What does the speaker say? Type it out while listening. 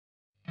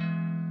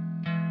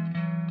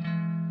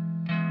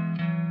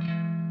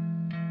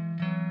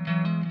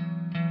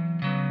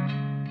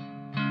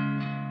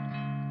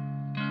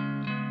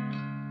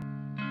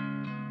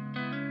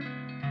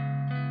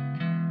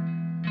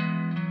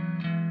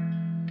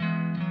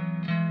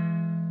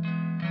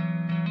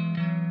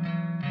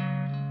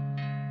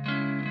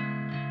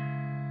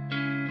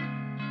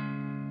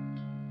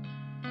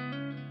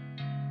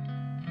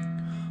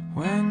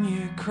When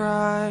you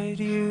cried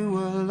you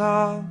were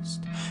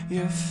lost,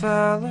 you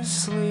fell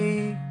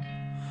asleep.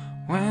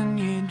 When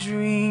you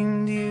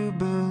dreamed you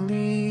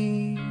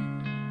believed.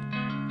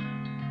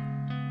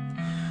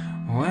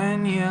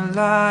 When you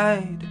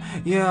lied,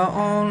 you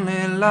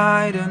only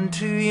lied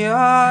unto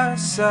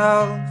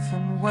yourself.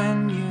 And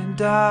when you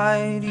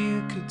died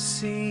you could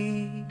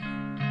see.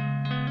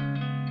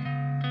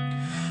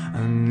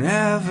 I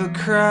never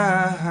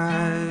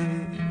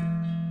cried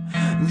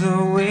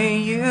the way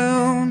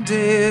you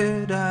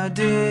did. I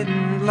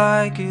didn't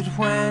like it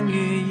when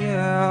you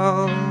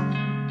yelled.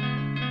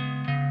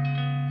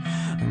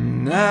 I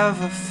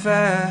never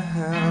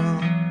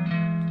felt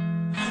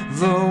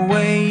the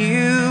way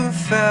you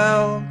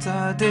felt.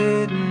 I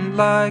didn't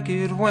like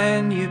it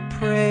when you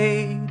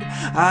prayed.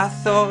 I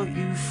thought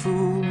you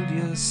fooled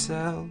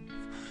yourself.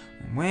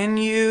 And when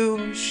you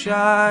were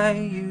shy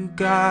you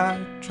got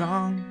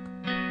drunk.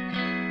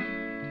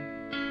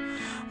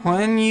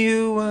 When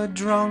you were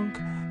drunk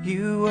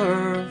you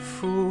were a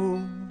fool.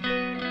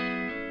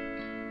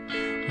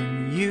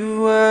 When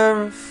you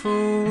were a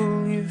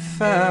fool you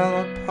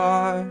fell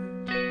apart.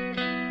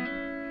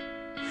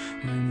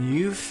 When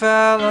you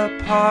fell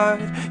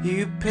apart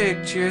you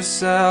picked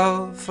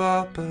yourself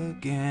up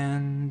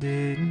again,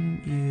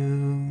 didn't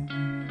you?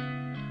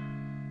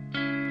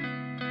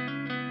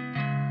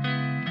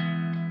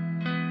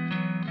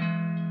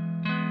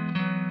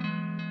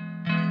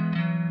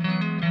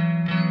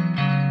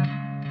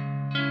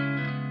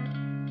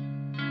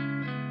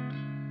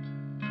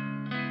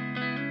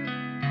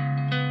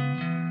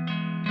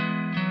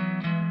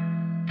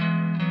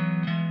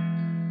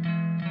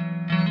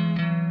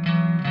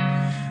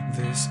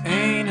 This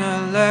ain't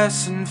a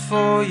lesson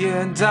for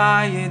your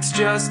die. It's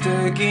just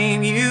a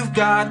game you've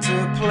got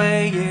to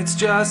play. It's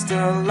just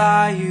a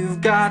lie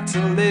you've got to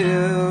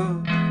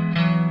live.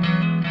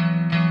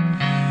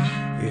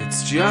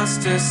 It's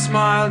just a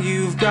smile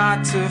you've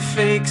got to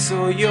fake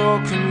so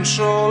you're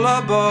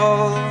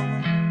controllable.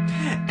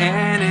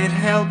 And it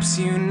helps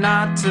you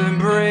not to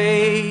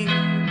break.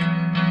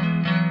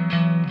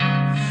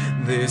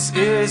 This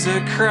is a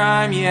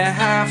crime you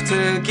have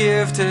to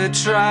give to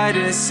try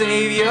to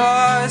save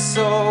your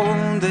soul.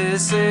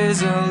 This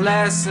is a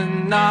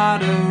lesson,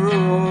 not a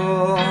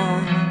rule.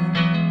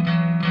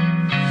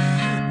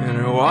 And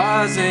it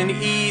wasn't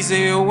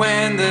easy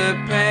when the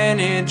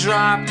penny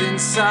dropped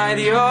inside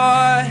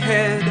your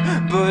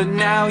head. But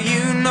now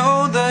you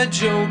know the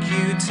joke,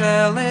 you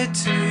tell it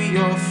to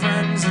your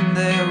friends and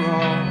they're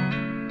all.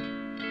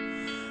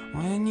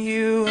 When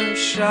you were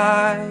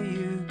shy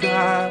you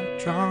got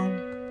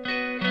drunk.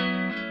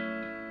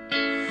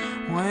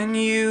 When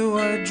you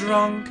were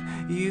drunk,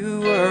 you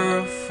were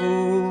a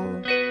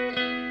fool.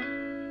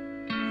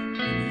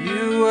 When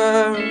you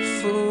were a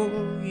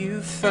fool,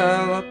 you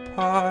fell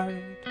apart.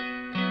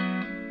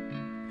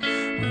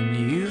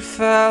 When you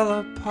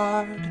fell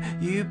apart,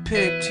 you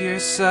picked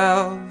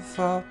yourself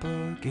up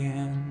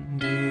again,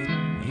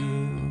 didn't you?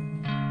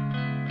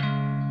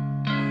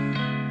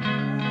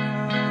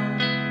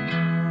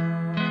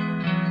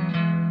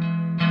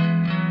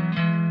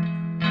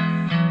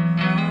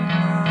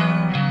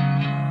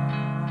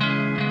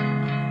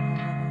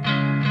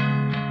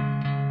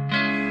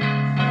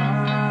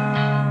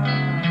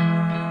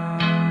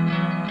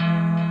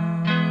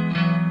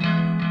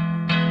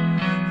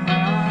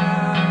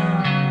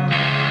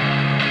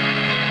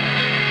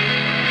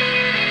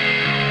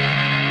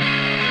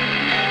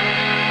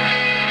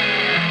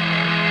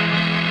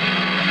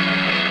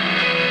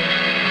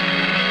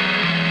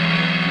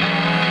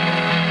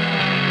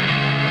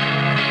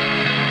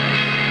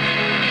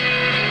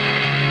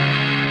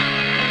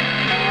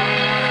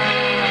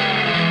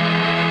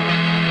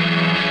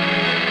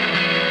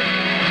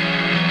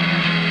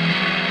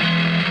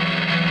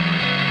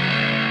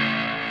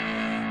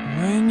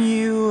 When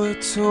you were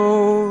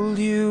told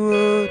you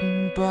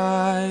wouldn't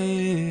buy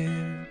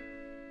it.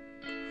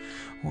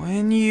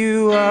 When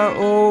you are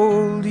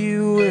old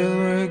you will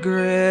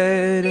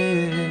regret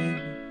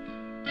it.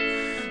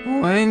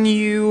 When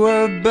you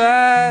were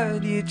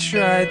bad you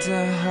tried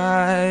to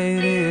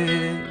hide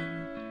it.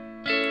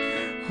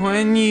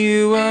 When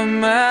you were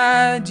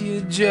mad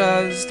you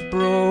just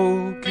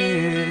broke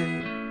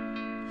it.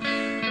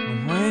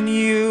 When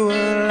you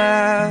were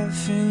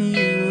laughing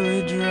you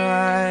were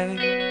dry.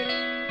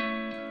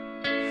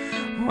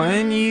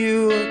 When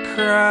you were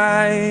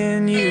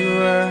crying you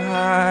were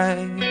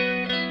high.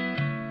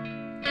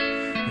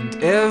 And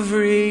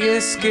every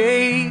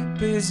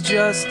escape is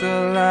just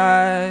a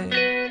lie.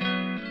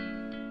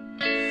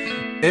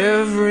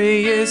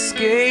 Every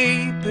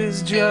escape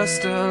is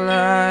just a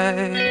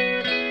lie.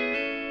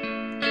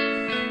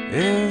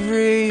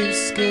 Every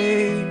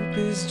escape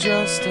is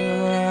just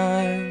a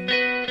lie.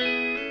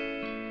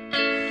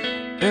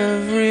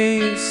 Every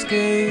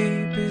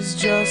escape is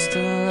just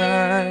a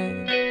lie.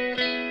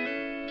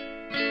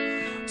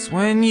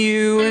 When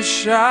you were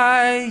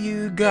shy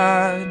you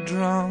got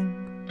drunk.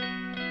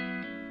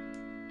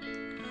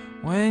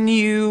 When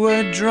you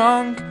were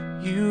drunk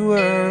you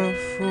were a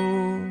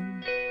fool.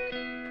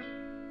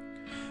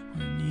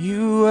 When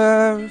you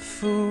were a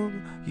fool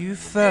you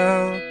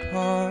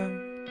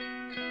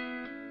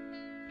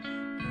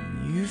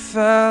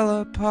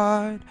fell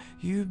apart,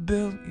 you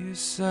built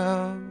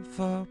yourself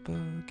up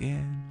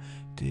again,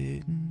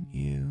 didn't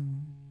you?